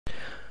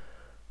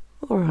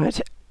All right.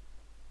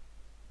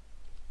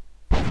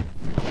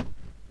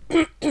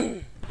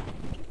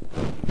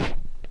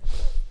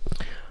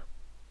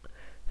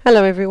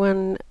 Hello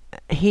everyone.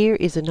 Here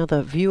is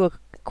another viewer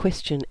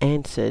question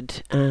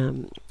answered.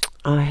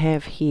 I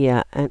have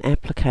here an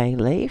applique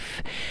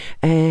leaf,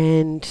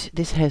 and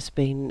this has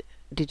been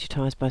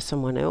digitized by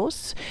someone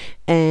else,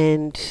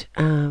 and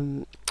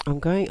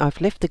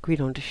I've left the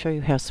grid on to show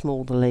you how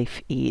small the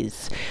leaf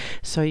is.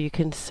 So you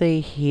can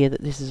see here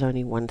that this is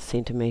only 1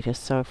 centimetre.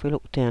 So if we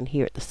look down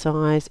here at the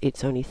size,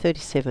 it's only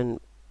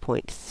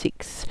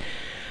 37.6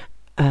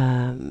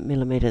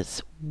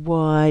 millimeters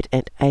wide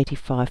and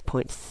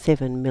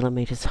 85.7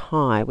 millimeters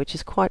high, which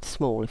is quite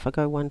small. If I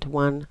go 1 to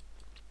 1,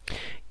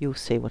 you'll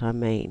see what I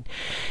mean.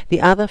 The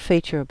other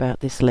feature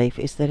about this leaf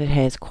is that it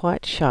has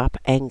quite sharp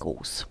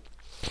angles.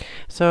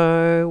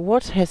 So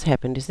what has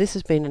happened is this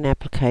has been an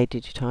applique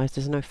digitized.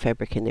 There's no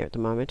fabric in there at the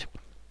moment,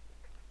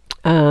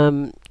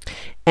 and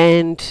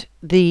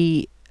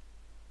the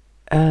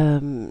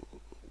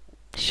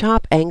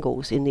sharp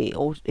angles in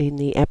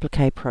the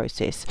applique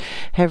process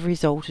have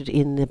resulted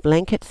in the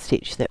blanket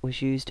stitch that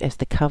was used as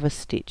the cover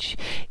stitch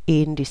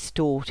in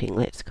distorting.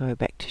 Let's go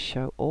back to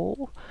show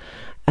all.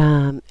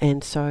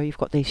 And so you've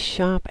got these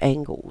sharp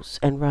angles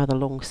and rather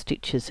long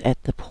stitches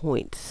at the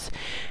points,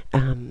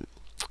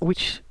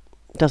 which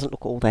doesn't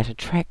look all that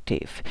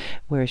attractive,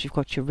 whereas you've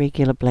got your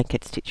regular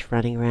blanket stitch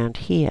running around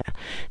here.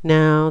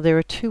 Now there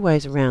are two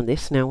ways around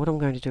this. Now what I'm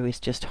going to do is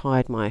just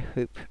hide my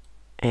hoop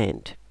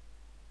and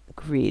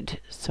grid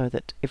so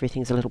that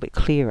everything's a little bit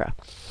clearer.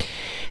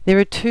 There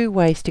are two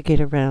ways to get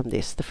around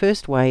this. The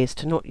first way is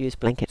to not use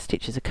blanket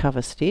stitch as a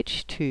cover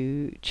stitch,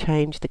 to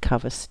change the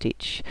cover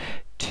stitch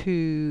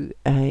to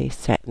a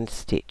satin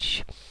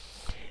stitch,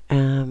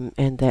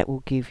 and that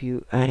will give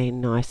you a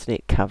nice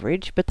neat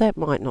coverage, but that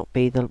might not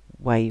be the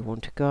way you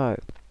want to go.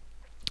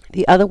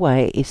 The other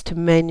way is to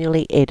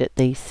manually edit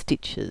these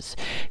stitches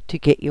to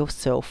get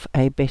yourself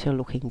a better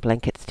looking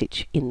blanket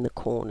stitch in the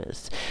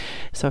corners.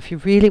 So if you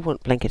really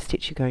want blanket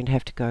stitch, you're going to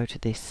have to go to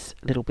this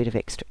little bit of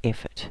extra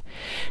effort.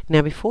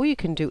 Now before you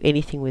can do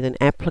anything with an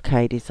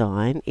applique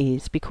design,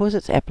 is because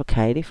it's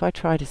applique, if I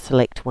try to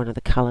select one of the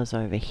colours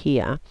over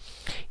here,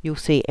 you'll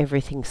see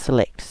everything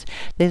selects.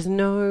 There's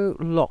no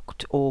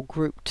locked or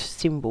grouped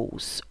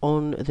symbols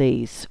on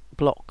these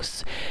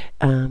blocks.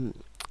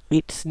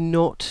 It's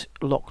not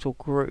locked or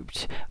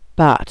grouped,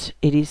 but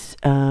it is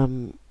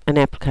an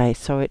applique,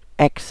 so it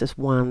acts as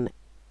one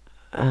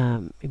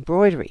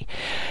embroidery,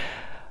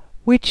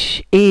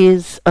 which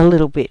is a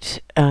little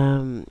bit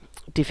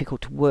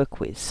difficult to work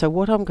with. So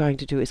what I'm going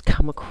to do is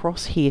come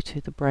across here to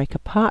the break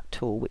apart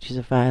tool, which is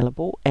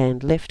available,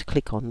 and left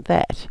click on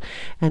that,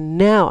 and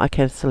now I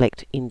can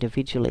select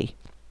individually.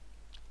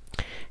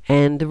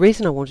 And the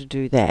reason I want to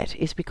do that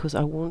is because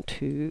I want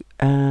to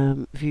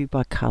view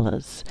by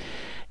colours.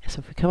 So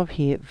if we come up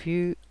here,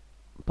 view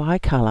by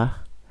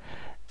colour,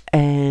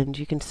 and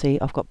you can see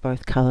I've got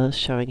both colours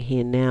showing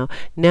here now.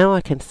 Now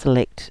I can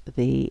select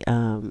the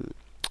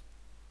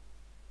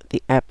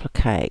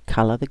applique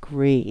colour, the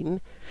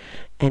green,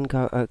 and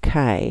go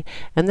OK,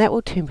 and that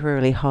will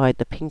temporarily hide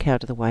the pink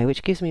out of the way,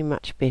 which gives me a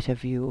much better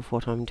view of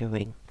what I'm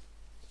doing.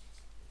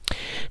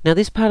 Now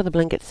this part of the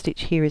blanket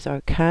stitch here is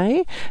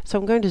okay, so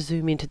I'm going to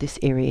zoom into this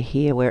area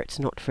here where it's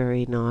not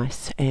very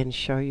nice and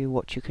show you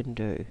what you can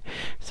do.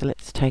 So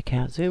let's take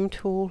our zoom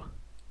tool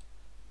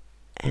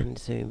and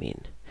zoom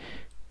in.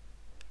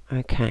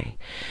 Okay,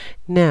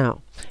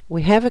 now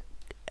we have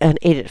an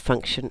edit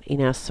function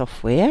in our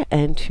software,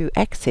 and to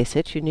access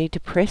it you need to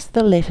press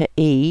the letter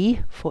E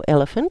for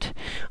elephant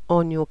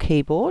on your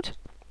keyboard.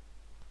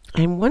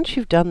 And once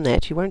you've done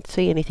that, you won't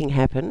see anything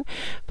happen,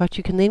 but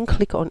you can then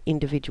click on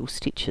individual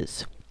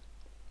stitches.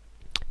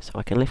 So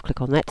I can left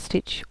click on that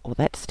stitch or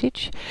that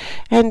stitch,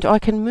 and I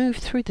can move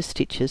through the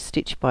stitches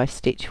stitch by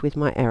stitch with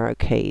my arrow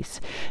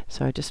keys.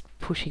 So just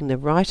pushing the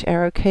right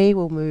arrow key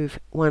will move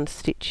one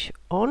stitch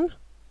on,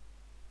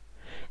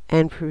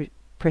 and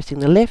pressing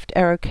the left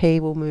arrow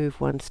key will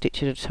move one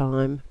stitch at a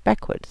time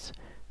backwards.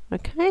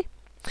 Okay,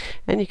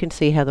 and you can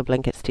see how the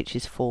blanket stitch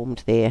is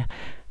formed there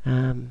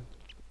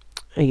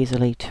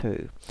easily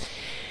too.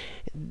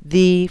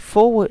 The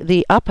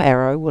up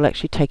arrow will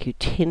actually take you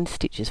 10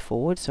 stitches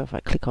forward, so if I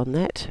click on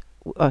that,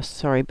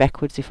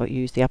 backwards if I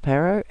use the up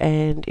arrow,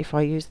 and if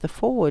I use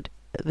the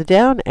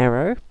down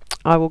arrow,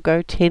 I will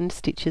go 10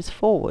 stitches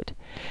forward.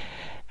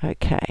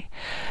 Okay,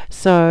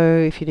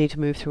 so if you need to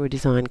move through a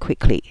design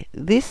quickly,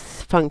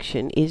 this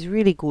function is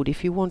really good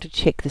if you want to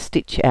check the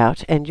stitch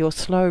out and your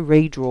slow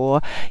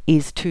redraw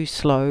is too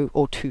slow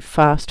or too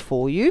fast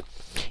for you.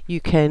 You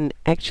can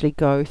actually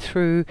go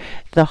through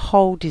the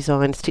whole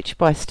design stitch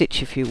by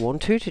stitch if you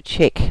want to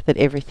check that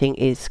everything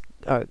is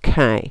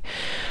okay.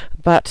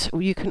 But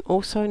you can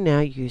also now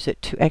use it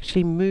to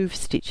actually move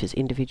stitches,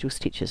 individual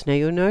stitches. Now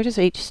you'll notice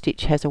each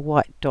stitch has a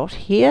white dot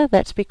here.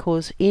 That's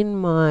because in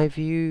my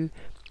view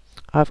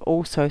I've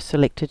also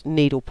selected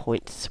needle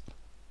points,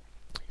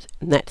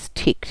 and that's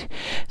ticked.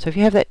 So if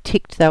you have that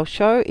ticked, they'll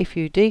show. If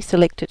you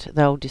deselect it,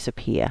 they'll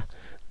disappear.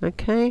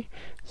 Okay,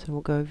 so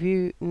we'll go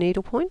view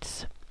needle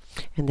points,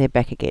 and they're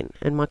back again,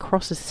 and my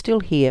cross is still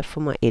here for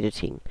my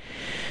editing.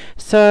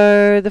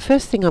 So the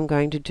first thing I'm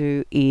going to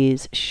do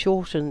is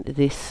shorten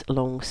this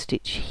long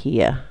stitch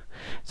here.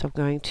 So I'm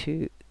going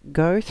to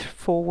go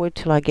forward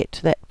till I get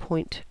to that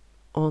point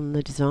on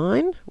the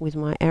design with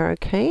my arrow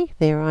key.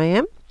 There I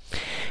am.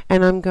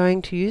 And I'm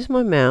going to use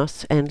my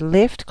mouse and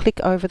left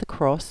click over the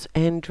cross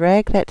and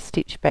drag that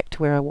stitch back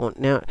to where I want.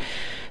 Now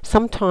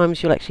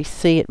sometimes you'll actually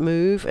see it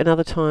move and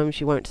other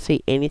times you won't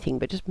see anything,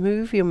 but just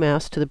move your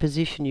mouse to the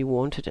position you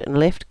want it and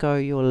let go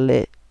your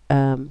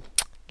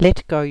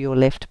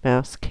left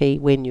mouse key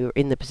when you're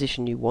in the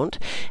position you want,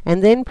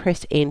 and then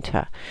press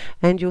enter,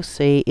 and you'll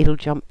see it'll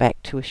jump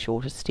back to a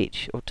shorter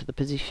stitch or to the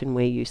position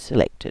where you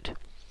selected.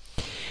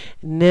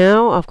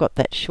 Now I've got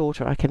that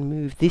shorter, I can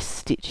move this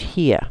stitch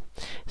here.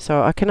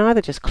 So I can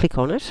either just click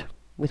on it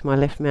with my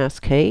left mouse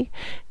key,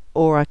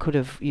 or I could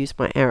have used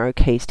my arrow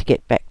keys to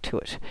get back to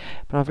it.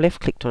 But I've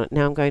left clicked on it.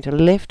 Now I'm going to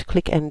left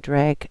click and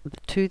drag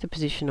to the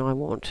position I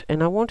want.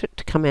 And I want it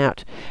to come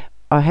out.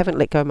 I haven't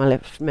let go of my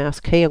left mouse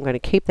key. I'm going to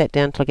keep that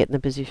down till I get in the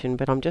position,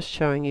 but I'm just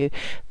showing you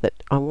that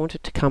I want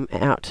it to come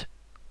out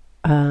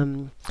at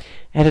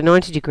a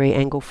 90-degree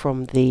angle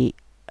from the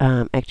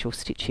actual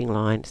stitching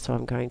line. So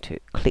I'm going to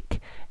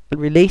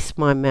release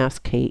my mouse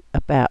key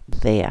about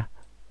there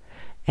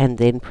and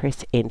then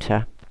press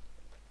enter,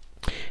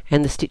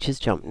 and the stitches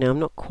jump. Now I'm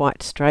not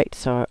quite straight,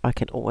 so I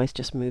can always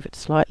just move it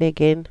slightly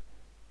again,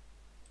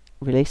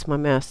 release my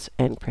mouse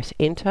and press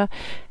enter,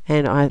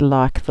 and I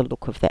like the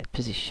look of that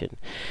position.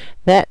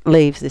 That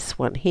leaves this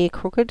one here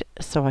crooked,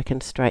 so I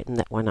can straighten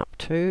that one up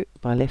too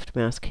by left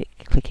mouse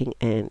clicking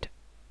and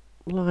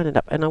line it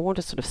up. And I want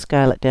to sort of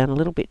scale it down a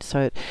little bit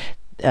so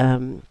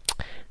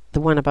the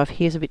one above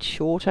here is a bit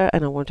shorter,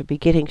 and I want to be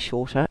getting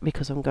shorter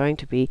because I'm going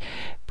to be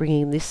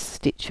bringing this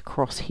stitch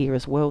across here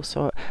as well.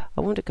 So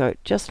I want to go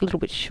just a little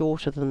bit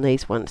shorter than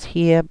these ones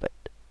here, but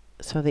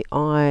so the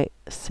eye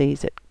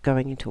sees it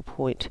going into a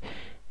point,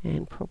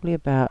 and probably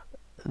about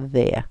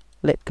there.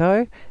 Let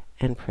go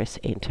and press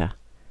enter.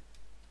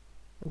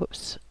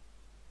 Whoops,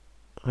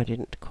 I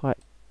didn't quite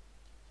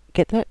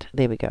get that.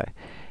 There we go.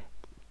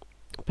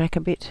 Back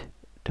a bit.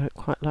 Don't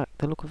quite like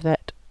the look of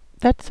that.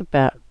 That's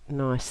about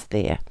nice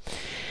there.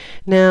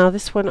 Now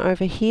this one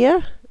over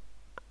here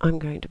I'm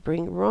going to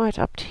bring right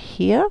up to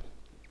here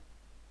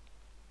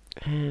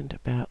and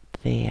about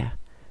there.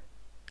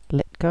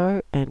 Let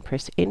go and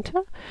press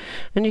enter,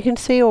 and you can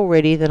see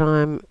already that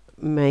I'm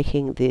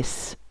making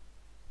this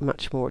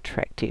much more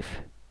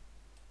attractive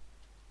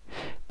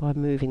by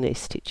moving these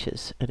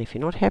stitches, and if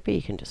you're not happy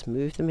you can just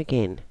move them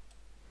again.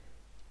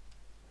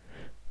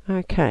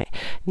 Okay,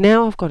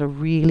 now I've got a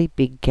really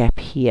big gap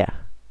here,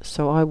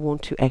 so I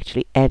want to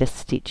actually add a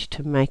stitch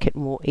to make it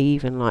more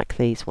even like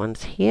these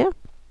ones here.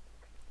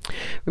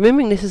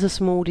 Remembering this is a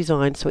small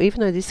design, so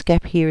even though this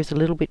gap here is a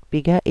little bit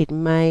bigger, it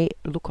may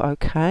look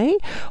okay,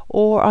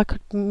 or I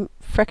could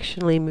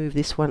fractionally move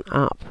this one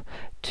up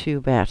to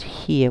about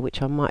here,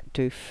 which I might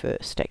do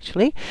first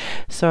actually.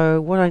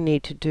 So what I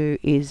need to do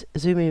is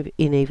zoom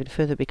in even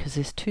further because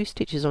there's two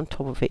stitches on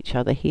top of each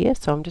other here,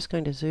 so I'm just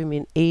going to zoom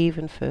in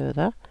even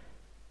further.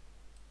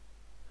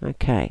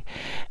 Okay,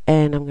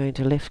 and I'm going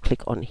to left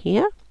click on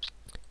here,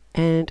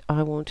 and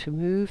I want to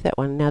move that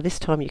one. Now this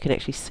time you can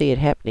actually see it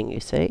happening, you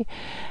see.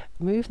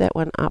 Move that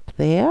one up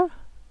there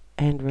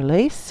and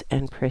release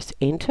and press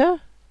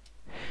enter.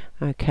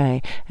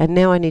 Okay, and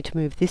now I need to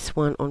move this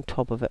one on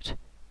top of it.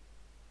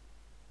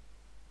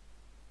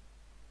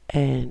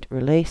 And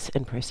release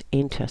and press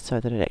enter so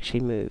that it actually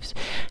moves.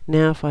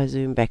 Now if I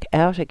zoom back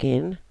out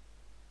again,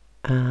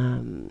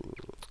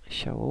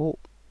 show all,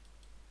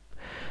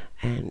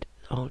 and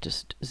I'll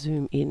just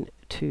zoom in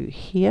to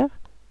here.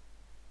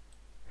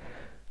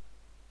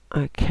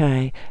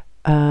 Okay,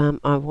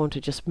 I want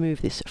to just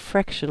move this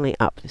fractionally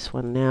up, this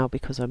one now,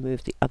 because I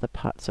moved the other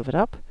parts of it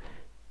up.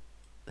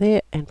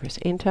 There, and press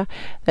enter.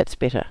 That's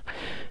better.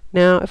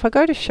 Now if I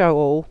go to show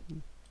all,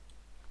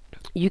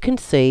 you can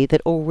see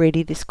that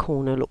already this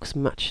corner looks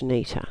much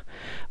neater,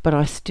 but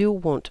I still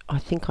want, I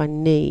think I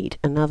need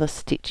another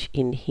stitch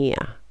in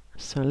here.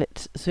 So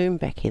let's zoom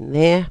back in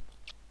there.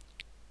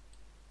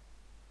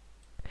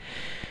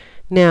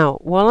 Now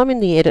while I'm in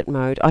the edit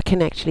mode, I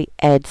can actually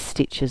add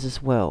stitches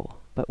as well.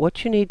 But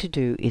what you need to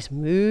do is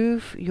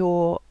move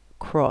your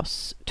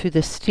cross to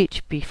the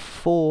stitch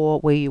before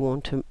where you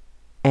want to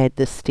add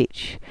the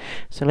stitch.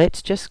 So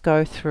let's just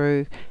go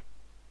through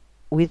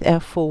with our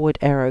forward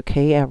arrow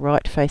key, our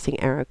right facing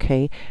arrow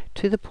key,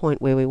 to the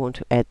point where we want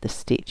to add the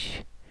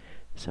stitch.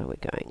 So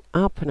we're going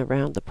up and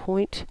around the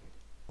point.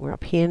 We're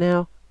up here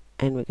now,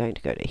 and we're going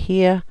to go to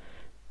here,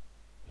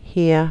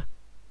 here,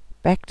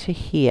 back to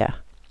here.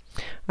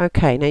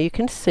 Okay, now you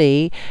can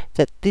see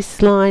that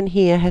this line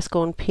here has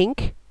gone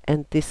pink,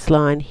 and this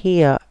line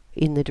here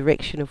in the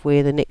direction of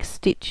where the next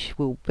stitch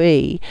will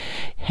be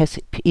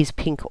is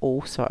pink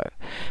also.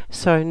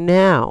 So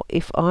now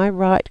if I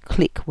right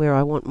click where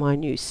I want my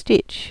new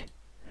stitch,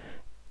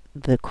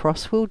 the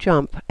cross will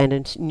jump and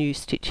a new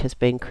stitch has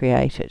been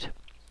created.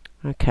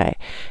 Okay,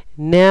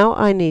 now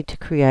I need to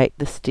create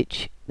the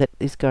stitch that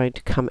is going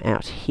to come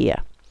out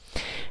here.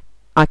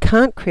 I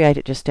can't create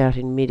it just out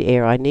in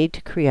mid-air. I need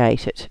to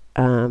create it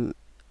on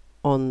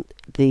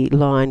the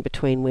line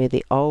between where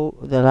the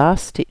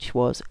last stitch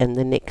was and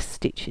the next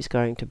stitch is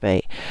going to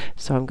be.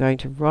 So I'm going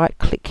to right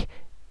click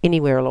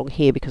anywhere along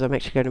here because I'm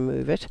actually going to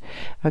move it.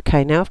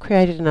 Okay, now I've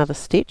created another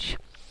stitch.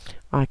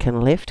 I can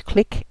left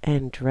click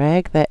and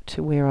drag that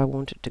to where I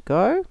want it to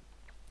go,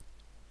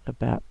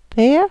 about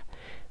there.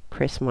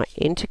 Press my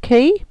enter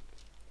key,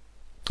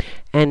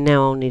 and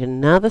now I'll need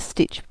another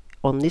stitch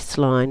on this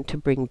line to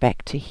bring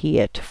back to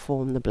here to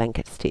form the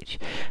blanket stitch.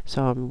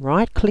 So I'm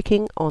right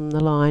clicking on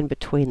the line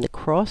between the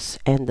cross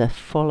and the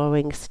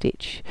following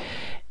stitch,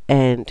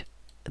 and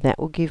that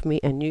will give me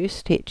a new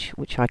stitch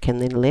which I can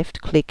then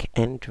left click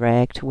and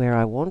drag to where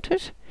I want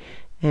it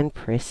and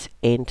press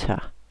enter.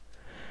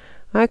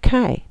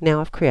 Okay,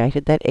 now I've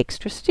created that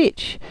extra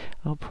stitch.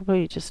 I'll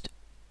probably just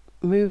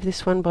move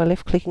this one by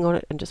left clicking on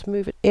it and just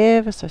move it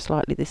ever so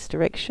slightly this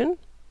direction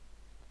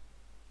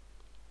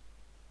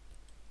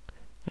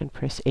and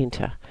press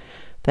enter.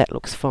 That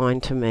looks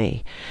fine to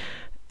me.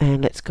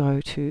 And let's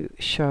go to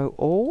show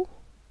all,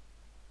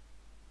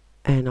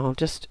 and I'll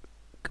just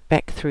go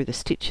back through the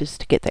stitches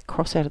to get that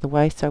cross out of the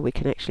way so we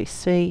can actually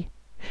see.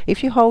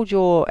 If you hold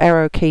your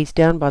arrow keys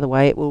down, by the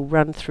way, it will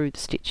run through the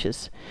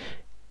stitches.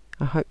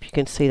 I hope you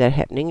can see that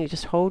happening. You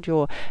just hold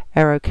your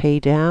arrow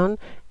key down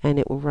and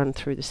it will run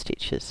through the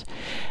stitches.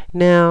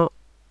 Now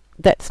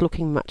that's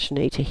looking much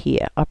neater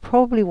here. I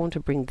probably want to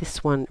bring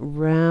this one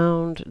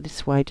round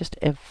this way just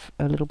a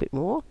little bit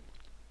more.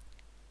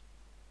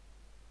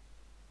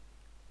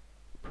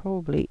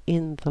 Probably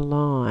in the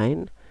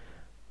line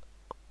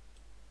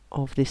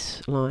of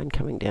this line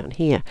coming down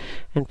here,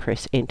 and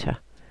press enter.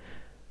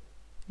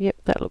 Yep,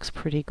 that looks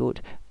pretty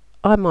good.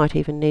 I might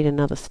even need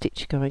another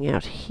stitch going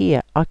out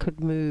here. I could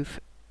move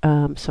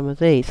some of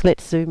these.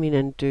 Let's zoom in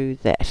and do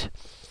that.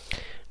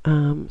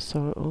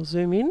 So I'll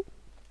zoom in.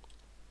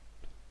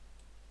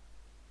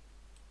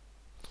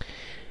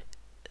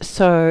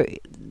 So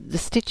the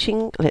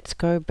stitching, let's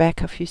go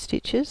back a few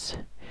stitches.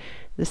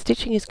 The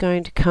stitching is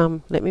going to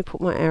come, let me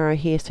put my arrow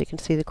here so you can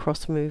see the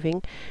cross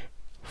moving,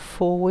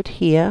 forward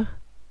here,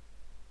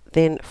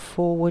 then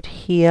forward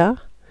here,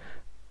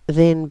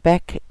 then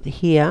back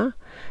here,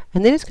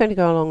 and then it's going to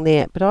go along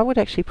there, but I would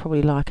actually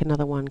probably like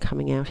another one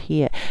coming out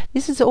here.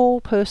 This is all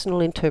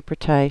personal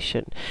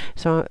interpretation.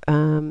 So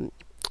I'm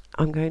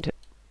going to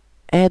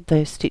add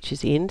those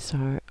stitches in,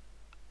 so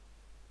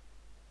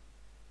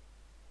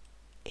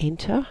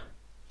enter,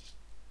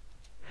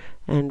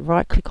 and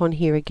right click on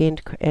here again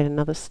to add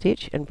another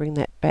stitch and bring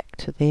that back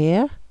to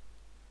there,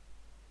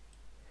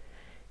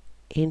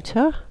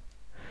 enter,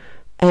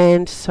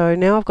 and so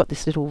now I've got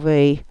this little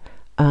V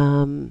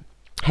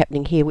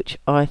happening here, which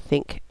I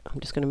think I'm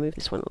just going to move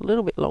this one a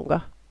little bit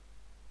longer,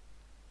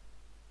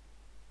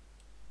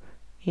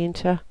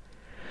 enter.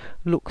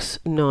 Looks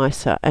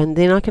nicer, and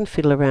then I can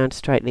fiddle around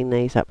straightening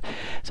these up.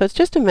 So it's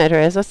just a matter,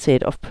 as I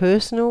said, of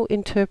personal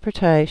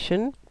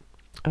interpretation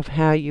of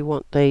how you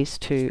want these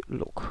to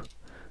look.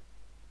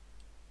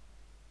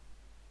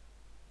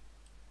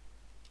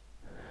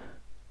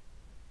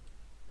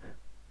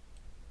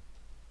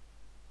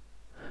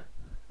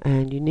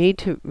 And you need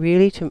to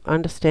really, to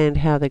understand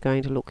how they're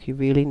going to look, you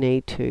really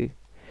need to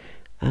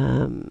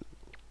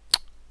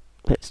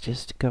let's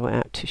just go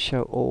out to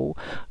show all.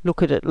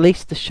 Look at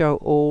least the show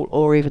all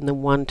or even the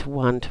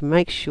one-to-one to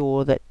make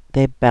sure that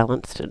they're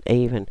balanced and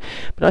even.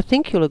 But I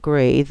think you'll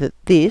agree that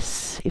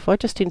this, if I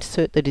just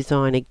insert the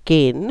design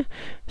again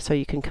so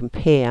you can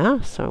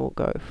compare, so we'll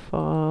go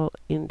File,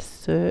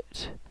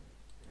 Insert,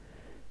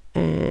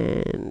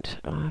 and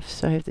I've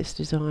saved this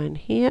design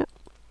here,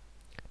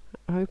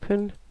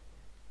 open,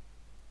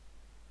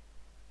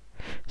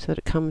 so that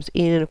it comes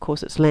in, and of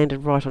course it's landed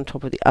right on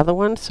top of the other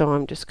one, so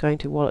I'm just going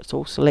to, while it's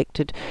all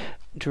selected,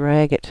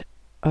 drag it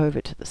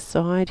over to the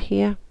side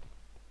here.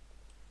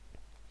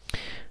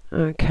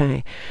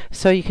 Okay,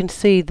 so you can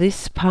see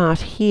this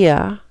part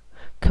here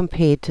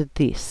compared to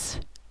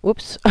this.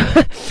 Whoops.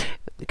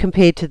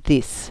 Compared to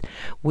this,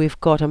 we've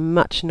got a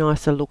much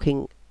nicer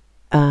looking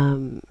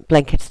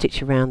blanket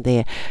stitch around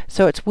there.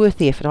 So it's worth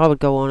the effort. I would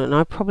go on and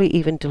I'd probably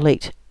even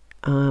delete.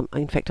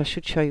 In fact, I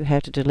should show you how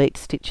to delete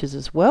stitches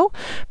as well,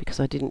 because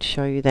I didn't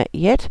show you that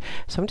yet.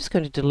 So I'm just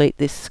going to delete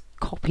this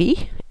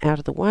copy out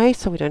of the way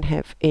so we don't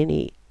have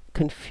any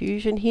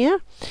confusion here.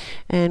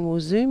 And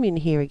we'll zoom in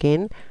here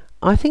again.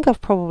 I think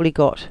I've probably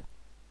got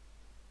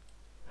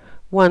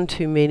one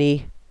too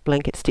many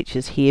blanket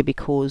stitches here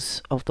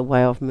because of the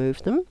way I've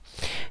moved them.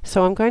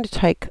 So I'm going to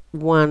take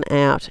one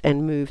out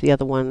and move the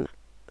other one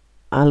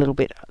a little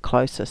bit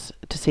closer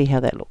to see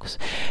how that looks.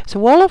 So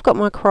while I've got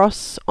my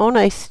cross on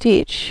a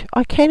stitch,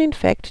 I can in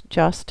fact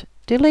just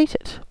delete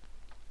it.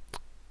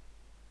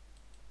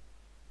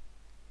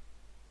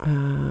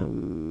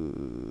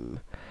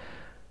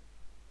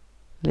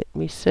 Let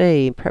me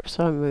see, perhaps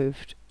I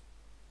moved.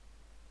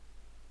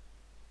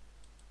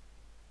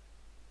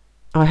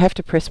 I have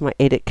to press my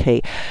edit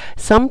key.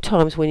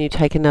 Sometimes when you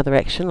take another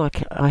action,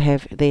 like I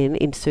have then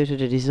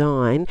inserted a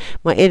design,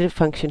 my edit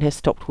function has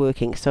stopped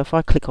working. So if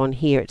I click on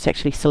here, it's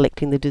actually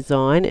selecting the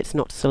design, it's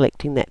not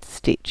selecting that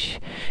stitch.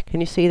 Can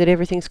you see that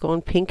everything's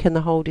gone pink and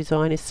the whole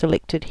design is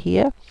selected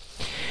here?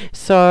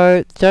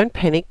 So don't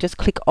panic, just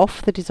click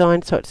off the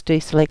design so it's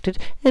deselected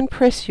and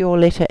press your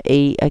letter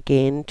E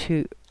again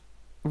to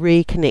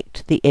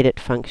reconnect the edit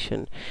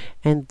function,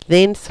 and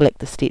then select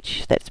the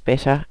stitch that's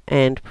better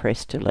and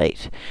press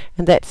delete,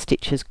 and that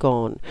stitch is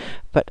gone.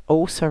 But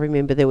also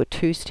remember there were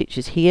 2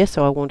 stitches here,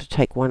 so I want to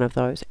take one of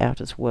those out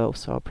as well,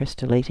 so I'll press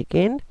delete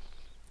again.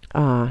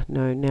 No,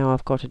 now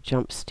I've got a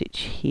jump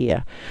stitch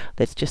here.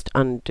 Let's just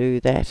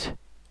undo that.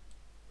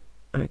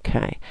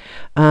 Okay,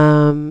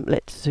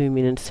 let's zoom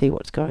in and see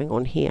what's going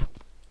on here.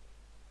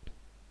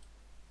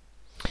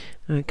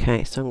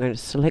 Okay, so I'm going to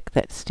select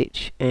that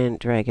stitch and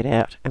drag it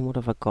out, and what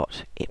have I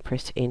got?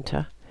 Press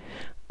enter.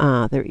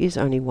 There is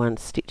only 1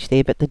 stitch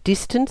there, but the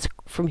distance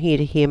from here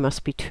to here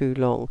must be too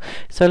long.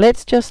 So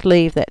let's just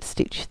leave that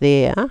stitch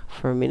there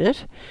for a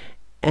minute,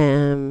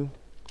 and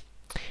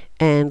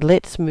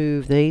let's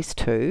move these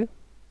 2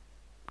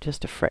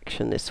 just a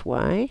fraction this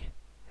way.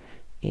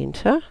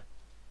 Enter.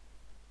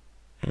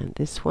 And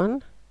this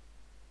one.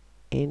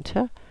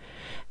 Enter.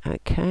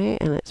 Okay,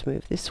 and let's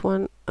move this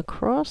one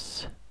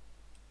across.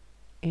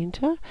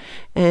 Enter.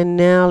 And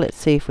now let's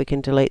see if we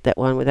can delete that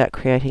one without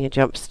creating a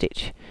jump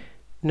stitch.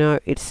 No,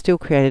 it's still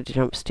created a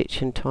jump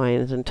stitch and tie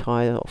ins and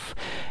tie off.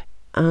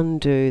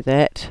 Undo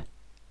that.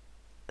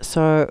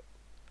 So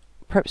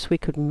perhaps we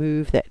could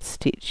move that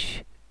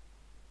stitch.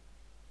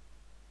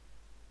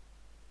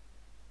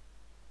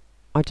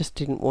 I just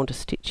didn't want a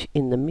stitch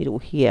in the middle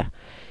here.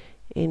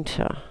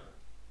 Enter.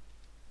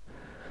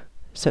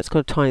 So it's got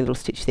a tiny little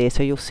stitch there,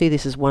 so you'll see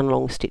this is one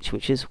long stitch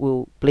which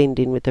will blend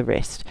in with the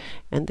rest.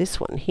 And this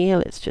one here,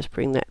 let's just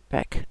bring that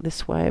back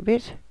this way a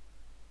bit.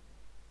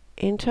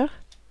 Enter.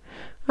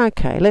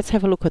 Okay, let's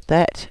have a look at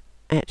that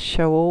at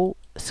show all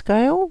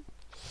scale,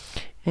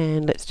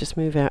 and let's just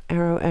move our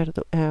arrow out of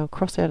our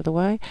cross out of the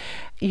way.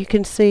 You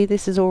can see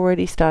this is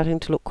already starting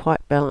to look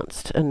quite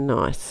balanced and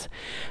nice.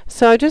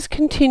 So just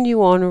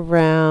continue on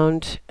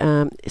around.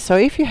 So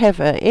if you have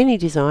any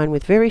design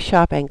with very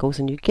sharp angles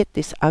and you get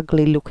this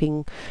ugly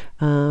looking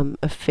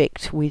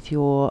effect with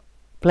your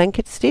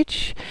blanket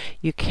stitch,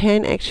 you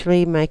can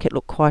actually make it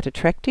look quite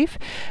attractive.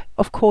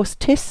 Of course,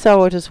 test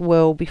sew it as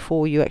well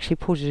before you actually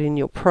put it in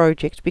your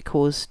project,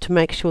 because to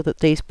make sure that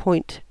these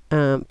points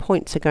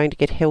are going to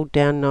get held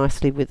down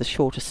nicely with the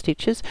shorter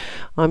stitches.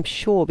 I'm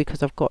sure,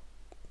 because I've got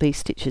these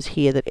stitches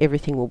here, that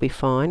everything will be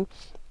fine.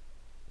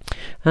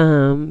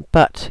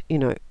 But you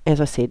know,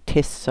 as I said,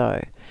 test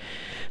sew.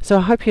 So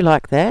I hope you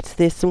like that.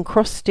 There's some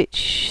cross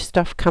stitch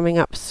stuff coming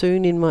up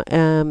soon in my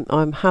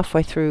I'm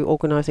halfway through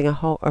organising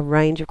a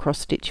range of cross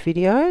stitch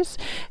videos,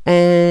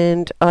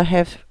 and I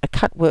have a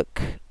cut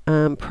work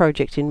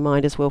project in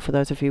mind as well for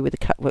those of you with the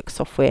Cutwork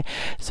software.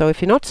 So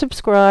if you're not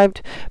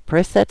subscribed,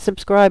 press that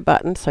subscribe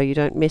button so you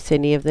don't miss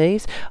any of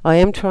these. I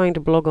am trying to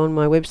blog on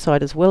my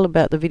website as well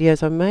about the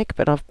videos I make,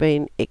 but I've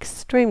been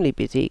extremely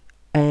busy,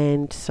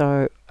 and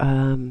so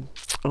I'm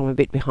a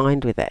bit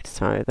behind with that,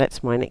 so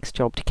that's my next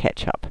job to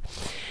catch up.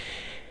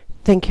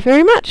 Thank you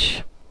very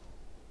much.